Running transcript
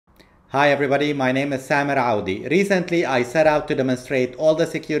Hi everybody, my name is Samer Aoudi. Recently I set out to demonstrate all the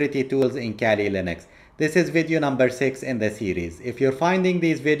security tools in Kali Linux. This is video number 6 in the series. If you're finding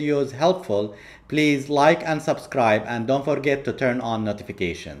these videos helpful, please like and subscribe and don't forget to turn on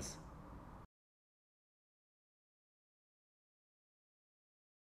notifications.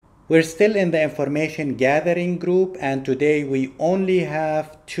 We're still in the information gathering group and today we only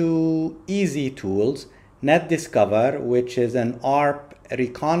have two easy tools. Netdiscover, which is an ARP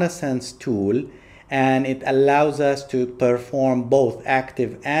reconnaissance tool, and it allows us to perform both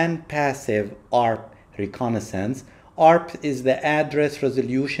active and passive ARP reconnaissance. ARP is the address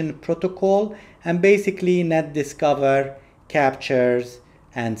resolution protocol, and basically Netdiscover captures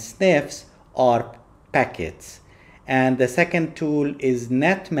and sniffs ARP packets. And the second tool is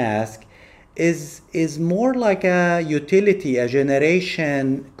Netmask, is more like a utility, a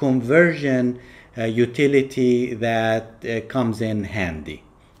generation conversion utility that comes in handy.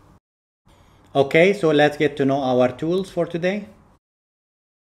 Okay, so let's get to know our tools for today.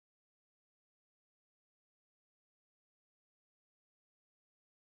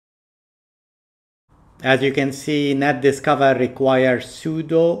 As you can see, Netdiscover requires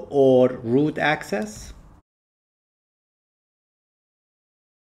sudo or root access.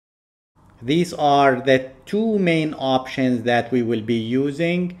 These are the two main options that we will be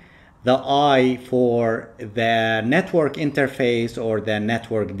using. The I for the network interface or the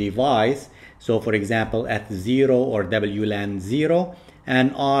network device. So for example, at 0 or WLAN 0,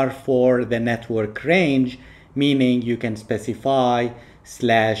 and R for the network range, meaning you can specify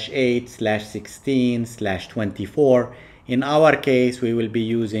 /8/16/24. In our case, we will be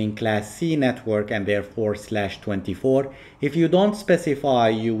using class C network and therefore /24. If you don't specify,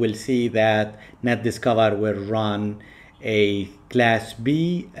 you will see that Netdiscover will run a class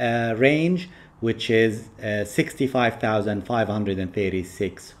B range, which is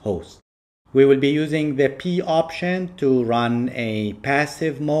 65,536 hosts. We will be using the P option to run a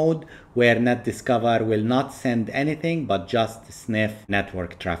passive mode where Netdiscover will not send anything but just sniff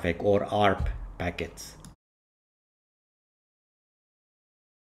network traffic or ARP packets.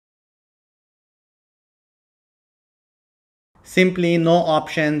 Simply no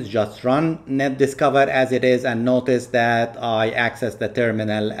options, just run Netdiscover as it is, and notice that I access the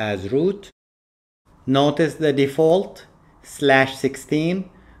terminal as root. Notice the default /16,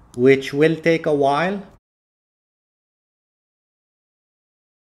 which will take a while.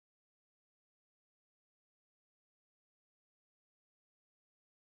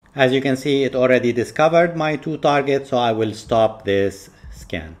 As you can see, it already discovered my two targets, so I will stop this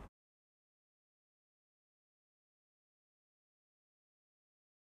scan.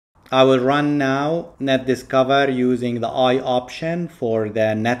 I will run now Netdiscover using the I option for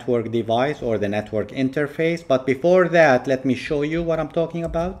the network device or the network interface. But before that, let me show you what I'm talking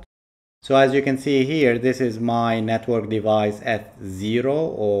about. So as you can see here, this is my network device at 0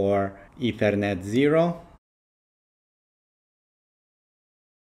 or Ethernet 0.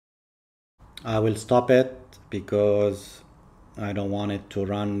 I will stop it because I don't want it to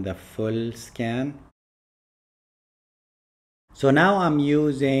run the full scan. So now I'm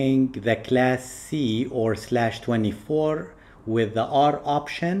using the class C or /24 with the R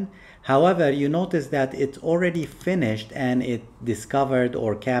option. However, you notice that it's already finished and it discovered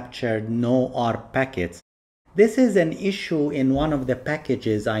or captured no R packets. This is an issue in one of the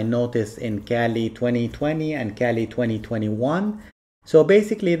packages I noticed in Kali 2020 and Kali 2021. So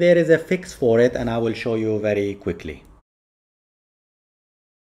basically there is a fix for it and I will show you very quickly.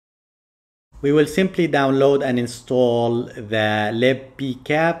 We will simply download and install the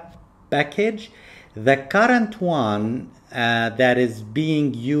libpcap package. The current one that is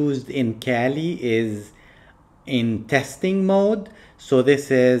being used in Kali is in testing mode. So this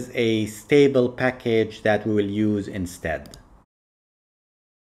is a stable package that we will use instead.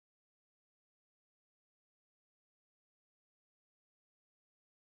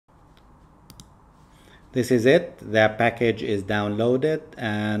 This is it. The package is downloaded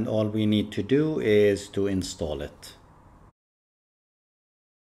and all we need to do is to install it.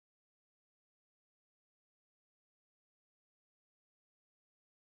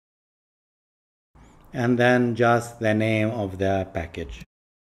 And then just the name of the package.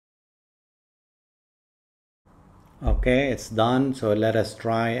 Okay, it's done. So let us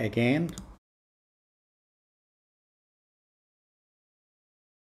try again.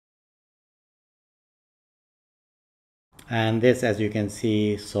 And this, as you can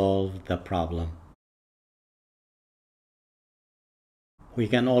see, solved the problem. We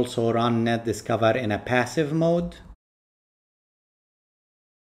can also run Netdiscover in a passive mode.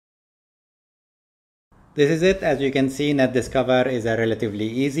 This is it. As you can see, Netdiscover is a relatively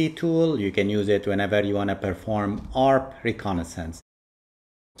easy tool. You can use it whenever you want to perform ARP reconnaissance.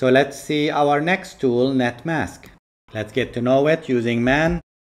 So let's see our next tool, Netmask. Let's get to know it using man.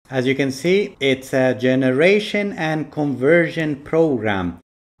 As you can see, it's a generation and conversion program.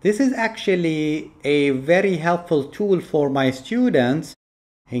 This is actually a very helpful tool for my students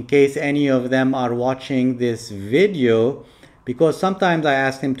in case any of them are watching this video, because sometimes I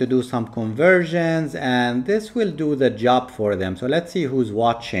ask them to do some conversions and this will do the job for them. So let's see who's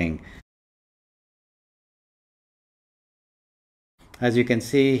watching. As you can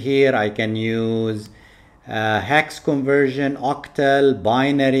see here, I can use hex conversion, octal,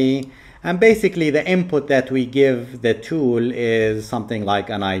 binary, and basically the input that we give the tool is something like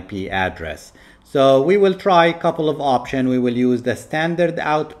an IP address. So we will try a couple of options. We will use the standard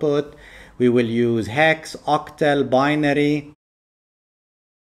output. We will use hex, octal, binary.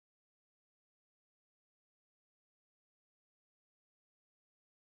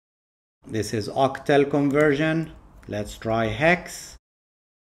 This is octal conversion. Let's try hex.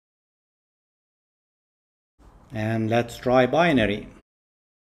 And let's try binary.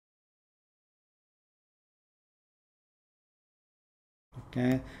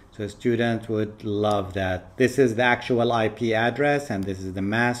 Okay, so students would love that. This is the actual IP address and this is the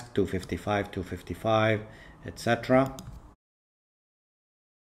mask 255, 255, etc.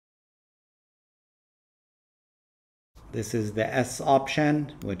 This is the S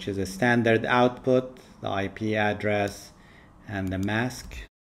option, which is a standard output, the IP address and the mask.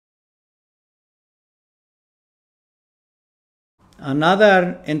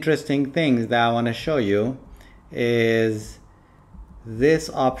 Another interesting thing that I want to show you is this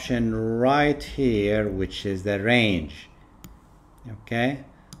option right here, which is the range. Okay,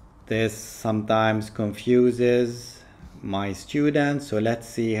 this sometimes confuses my students, so let's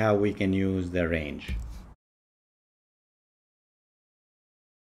see how we can use the range.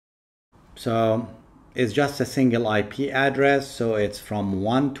 So it's just a single IP address, so it's from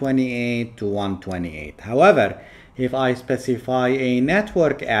 128 to 128. However, if I specify a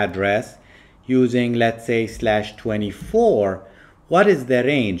network address using, let's say, /24, what is the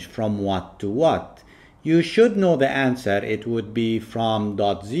range from what to what? You should know the answer. It would be from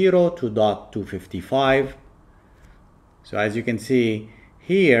 .0 to .255. So as you can see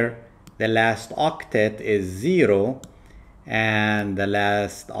here, the last octet is 0 and the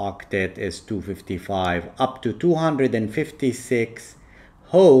last octet is 255, up to 256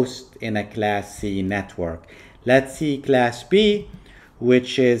 hosts in a Class C network. Let's see Class B,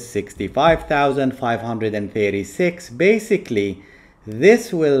 which is 65,536. Basically,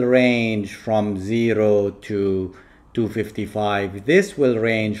 this will range from 0 to 255. This will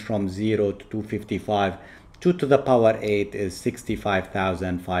range from 0 to 255. 2 to the power 8 is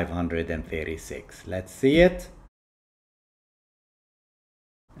 65,536. Let's see it.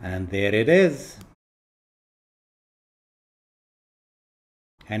 And there it is.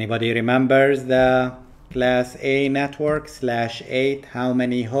 Anybody remembers the Class A network /8? How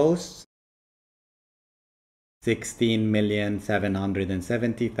many hosts?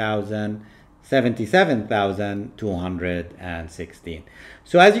 16,770,216.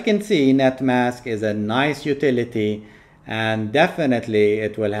 So as you can see, Netmask is a nice utility and definitely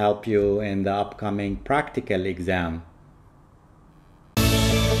it will help you in the upcoming practical exam.